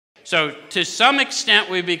So to some extent,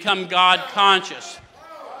 we become God conscious.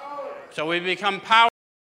 So we become power